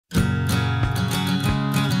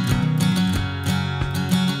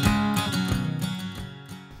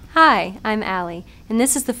Hi, I'm Allie, and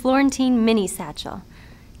this is the Florentine Mini Satchel.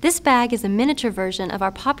 This bag is a miniature version of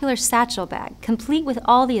our popular Satchel bag, complete with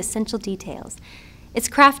all the essential details. It's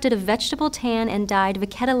crafted of vegetable tan and dyed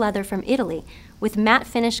vachetta leather from Italy, with matte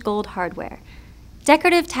finish gold hardware.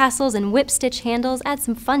 Decorative tassels and whip stitch handles add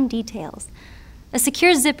some fun details. A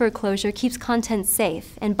secure zipper closure keeps contents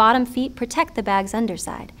safe, and bottom feet protect the bag's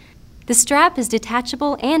underside. The strap is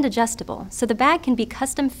detachable and adjustable, so the bag can be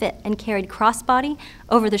custom fit and carried crossbody,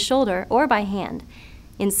 over the shoulder, or by hand.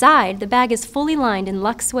 Inside, the bag is fully lined in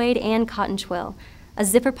luxe suede and cotton twill. A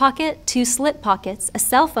zipper pocket, 2 slip pockets, a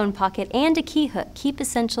cell phone pocket, and a key hook keep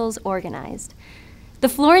essentials organized. The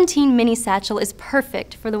Florentine Mini Satchel is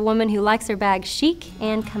perfect for the woman who likes her bag chic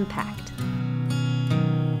and compact.